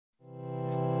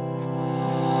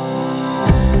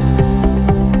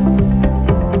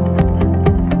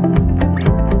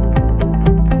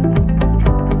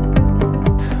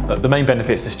main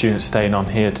benefits to students staying on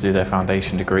here to do their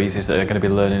foundation degrees is that they're going to be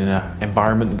learning in an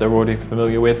environment that they're already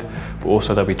familiar with, but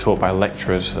also they'll be taught by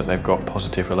lecturers that they've got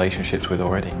positive relationships with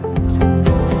already.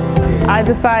 I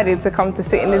decided to come to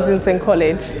Islington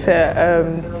College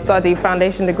to study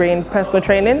foundation degree in personal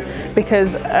training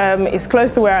because it's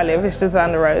close to where I live, it's just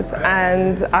down the road,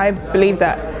 and I believe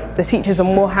that the teachers are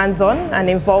more hands-on and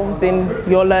involved in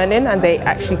your learning, and they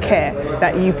actually care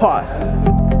that you pass.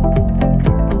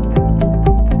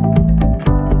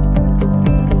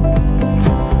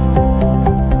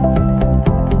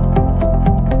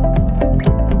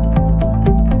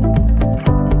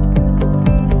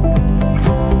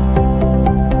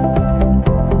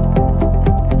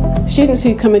 Students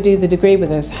who come and do the degree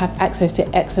with us have access to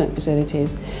excellent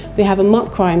facilities. We have a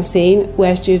mock crime scene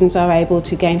where students are able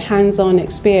to gain hands-on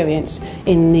experience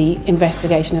in the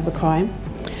investigation of a crime.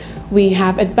 We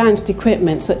have advanced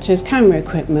equipment such as camera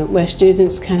equipment where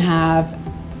students can have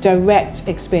direct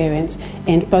experience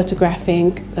in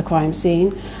photographing the crime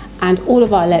scene, and all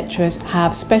of our lecturers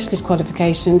have specialist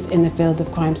qualifications in the field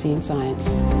of crime scene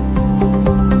science.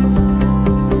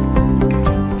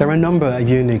 There are a number of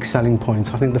unique selling points.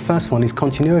 I think the first one is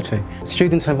continuity.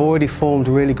 Students have already formed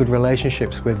really good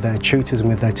relationships with their tutors and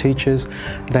with their teachers.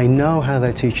 They know how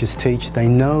their teachers teach. They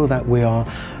know that we are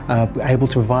able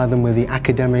to provide them with the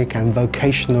academic and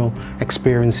vocational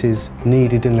experiences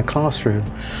needed in the classroom.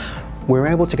 We're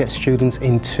able to get students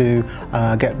into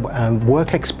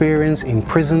work experience in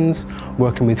prisons,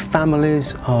 working with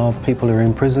families of people who are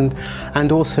imprisoned,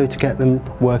 and also to get them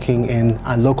working in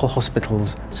local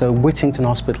hospitals. So Whittington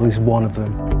Hospital is one of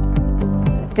them.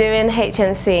 Doing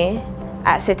HNC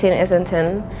at City in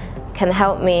Islington can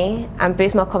help me and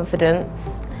boost my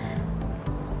confidence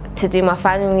to do my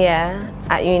final year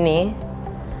at uni,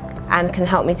 and can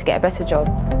help me to get a better job.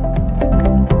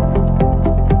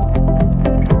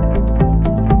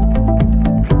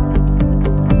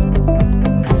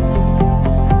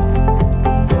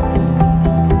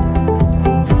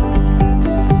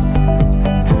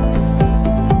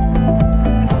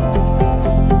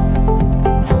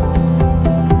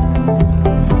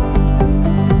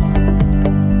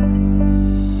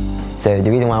 So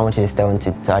the reason why I wanted to stay on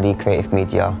to study creative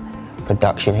media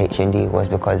production HND was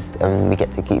because we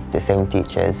get to keep the same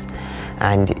teachers,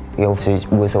 and we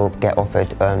also get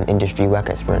offered industry work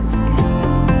experience.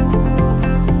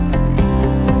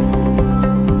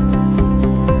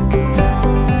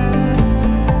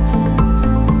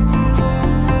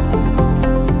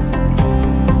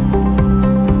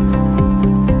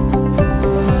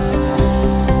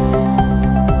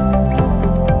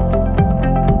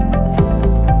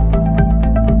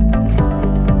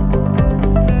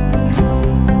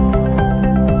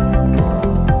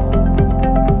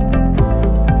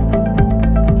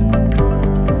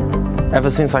 Ever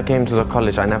since I came to the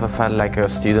college, I never felt like a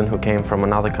student who came from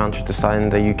another country to study in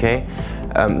the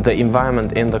UK. The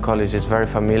environment in the college is very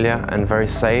familiar and very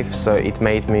safe, so it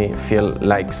made me feel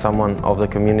like someone of the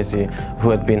community who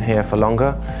had been here for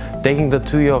longer. Taking the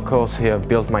 2-year course here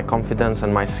built my confidence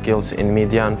and my skills in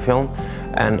media and film,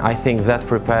 and I think that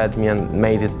prepared me and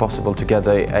made it possible to get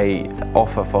an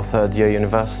offer for 3rd-year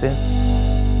university.